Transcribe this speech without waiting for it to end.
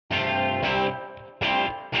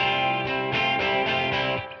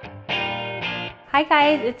Hi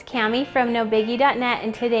guys, it's Cami from NoBiggie.net,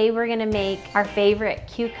 and today we're gonna make our favorite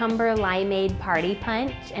cucumber limeade party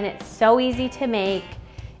punch, and it's so easy to make.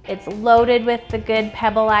 It's loaded with the good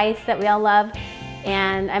pebble ice that we all love,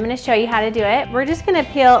 and I'm gonna show you how to do it. We're just gonna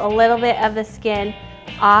peel a little bit of the skin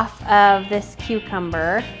off of this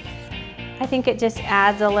cucumber. I think it just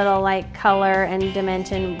adds a little like color and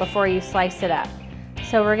dimension before you slice it up.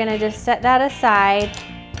 So we're gonna just set that aside.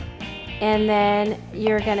 And then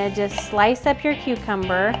you're gonna just slice up your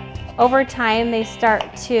cucumber. Over time, they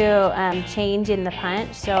start to change in the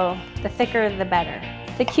punch, so the thicker, the better.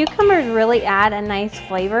 The cucumbers really add a nice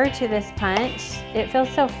flavor to this punch. It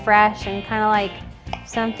feels so fresh and kind of like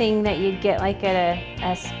something that you'd get like at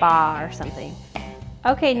a spa or something.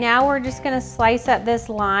 Okay, now we're just gonna slice up this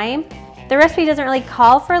lime. The recipe doesn't really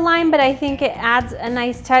call for lime, but I think it adds a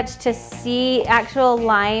nice touch to see actual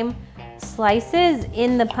lime slices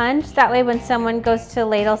in the punch. That way when someone goes to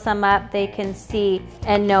ladle some up, they can see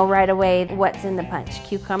and know right away what's in the punch,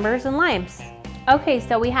 cucumbers and limes. Okay,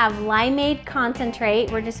 so we have limeade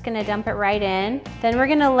concentrate. We're just gonna dump it right in. Then we're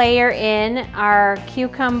gonna layer in our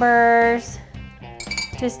cucumbers,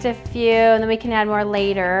 just a few, and then we can add more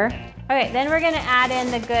later. Okay, then we're gonna add in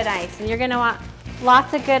the good ice, and you're gonna want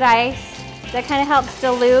lots of good ice. That kind of helps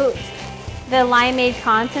dilute the limeade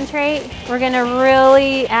concentrate. We're gonna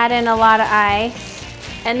really add in a lot of ice,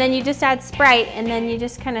 and then you just add Sprite, and then you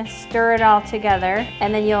just kind of stir it all together,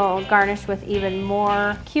 and then you'll garnish with even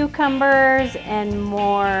more cucumbers and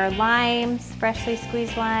more limes, freshly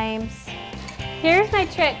squeezed limes. Here's my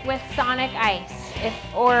trick with Sonic Ice,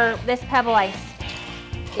 or this pebble ice.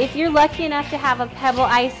 If you're lucky enough to have a pebble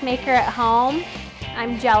ice maker at home,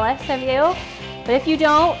 I'm jealous of you, but if you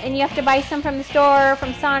don't and you have to buy some from the store,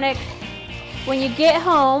 from Sonic, when you get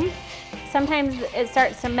home, sometimes it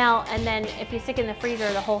starts to melt, and then if you stick it in the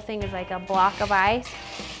freezer, the whole thing is like a block of ice.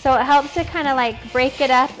 So it helps to kind of like break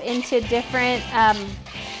it up into different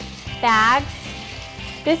bags.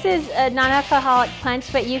 This is a non-alcoholic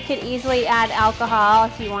punch, but you could easily add alcohol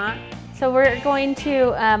if you want. So we're going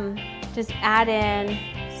to just add in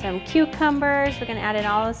some cucumbers. We're gonna add in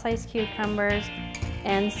all the sliced cucumbers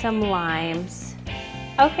and some limes.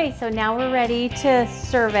 Okay, so now we're ready to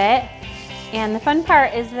serve it. And the fun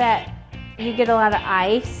part is that you get a lot of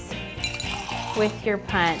ice with your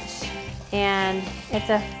punch. And it's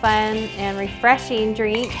a fun and refreshing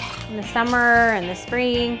drink in the summer and the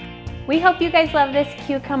spring. We hope you guys love this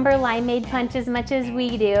cucumber limeade punch as much as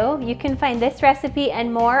we do. You can find this recipe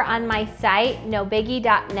and more on my site,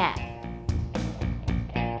 NoBiggie.net.